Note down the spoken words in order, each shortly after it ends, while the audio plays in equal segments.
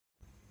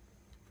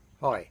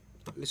Hi,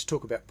 let's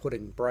talk about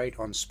putting braid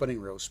on spinning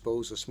reel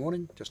spools this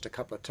morning. Just a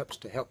couple of tips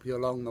to help you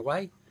along the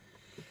way.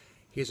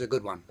 Here's a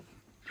good one.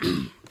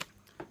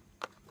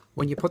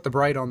 When you put the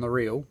braid on the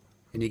reel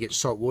and you get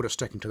salt water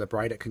sticking to the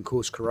braid, it can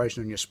cause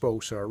corrosion in your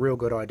spool. So a real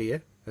good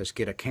idea is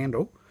get a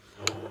candle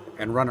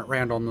and run it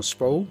round on the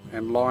spool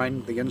and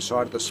line the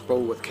inside of the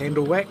spool with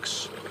candle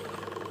wax.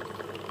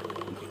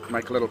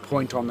 Make a little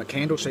point on the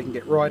candle so you can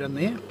get right in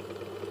there.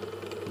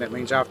 That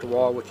means after a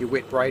while with your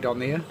wet braid on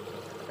there,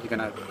 you're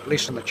going to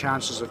lessen the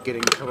chances of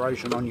getting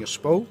corrosion on your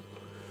spool.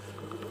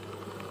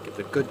 Give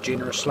it a good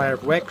generous layer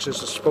of wax. As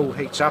the spool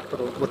heats up,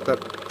 with the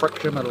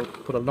friction, it'll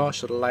put a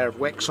nice little layer of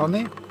wax on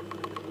there.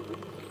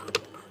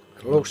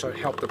 It'll also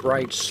help the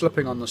braid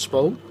slipping on the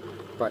spool,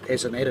 but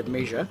as an added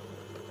measure,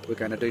 we're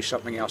going to do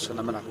something else in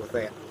a minute with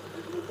that.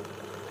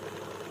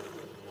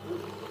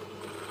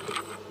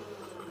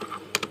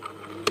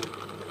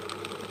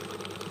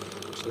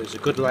 So there's a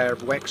good layer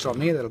of wax on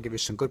there that'll give you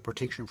some good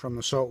protection from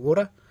the salt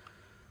water.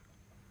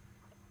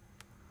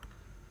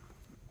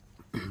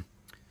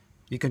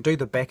 You can do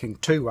the backing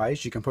two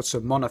ways. You can put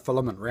some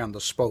monofilament around the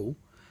spool.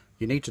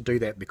 You need to do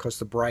that because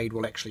the braid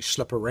will actually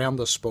slip around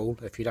the spool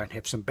if you don't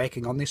have some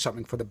backing on there,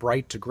 something for the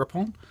braid to grip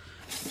on.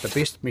 The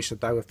best method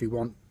though, if you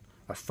want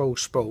a full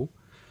spool,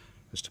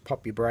 is to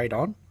pop your braid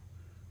on.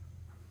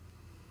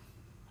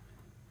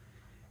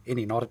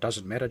 Any knot, it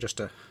doesn't matter, just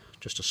a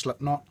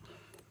slip knot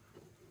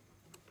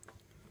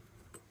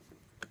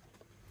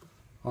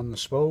on the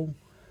spool.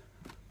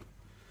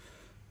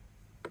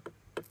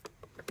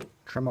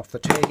 Trim off the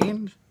tag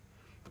end.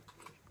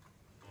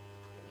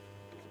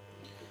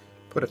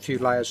 Put a few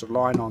layers of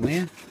line on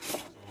there,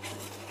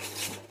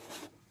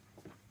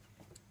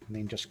 and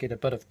then just get a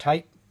bit of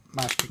tape.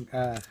 Masking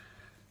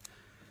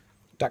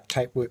duct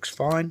tape works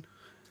fine.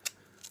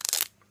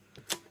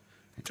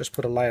 And just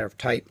put a layer of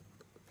tape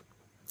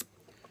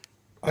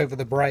over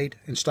the braid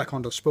and stuck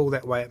onto the spool.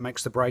 That way it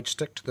makes the braid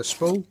stick to the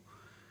spool,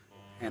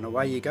 and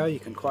away you go. You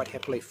can quite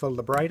happily fill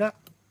the braid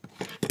up.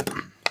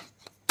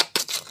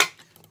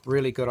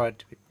 Really good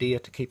idea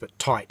to keep it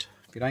tight.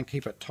 If you don't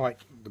keep it tight,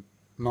 the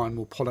line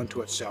will pull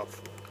into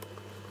itself.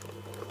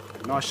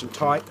 Nice and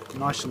tight,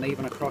 nice and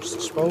even across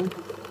the spool.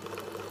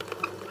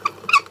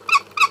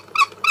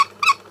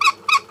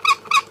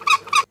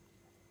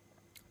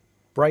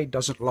 Braid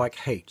doesn't like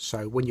heat,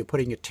 so when you're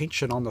putting your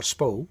tension on the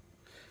spool,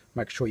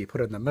 make sure you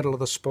put it in the middle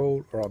of the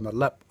spool or on the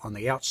lip on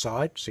the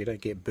outside so you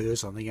don't get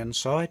burrs on the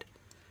inside,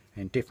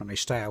 and definitely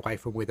stay away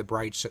from where the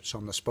braid sits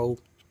on the spool.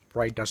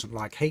 Braid doesn't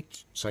like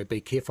heat, so be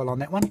careful on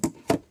that one.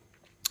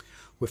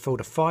 We've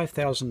filled a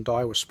 5,000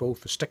 Daiwa spool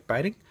for stick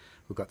baiting.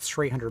 We've got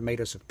 300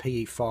 metres of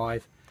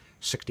PE5,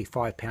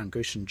 65 pound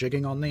goose and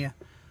jigging on there.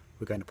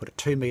 We're going to put a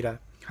 2 metre,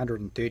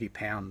 130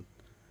 pound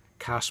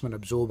castman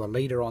absorber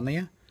leader on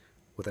there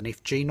with an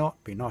FG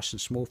knot, be nice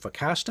and small for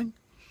casting.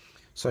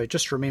 So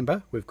just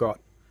remember, we've got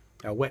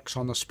our wax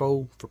on the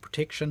spool for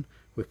protection.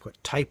 We've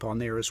put tape on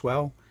there as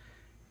well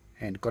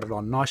and got it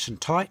on nice and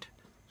tight.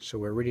 So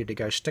we're ready to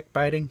go stick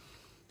baiting.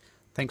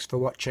 Thanks for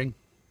watching.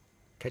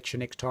 Catch you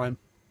next time.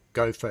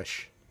 Go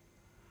fish.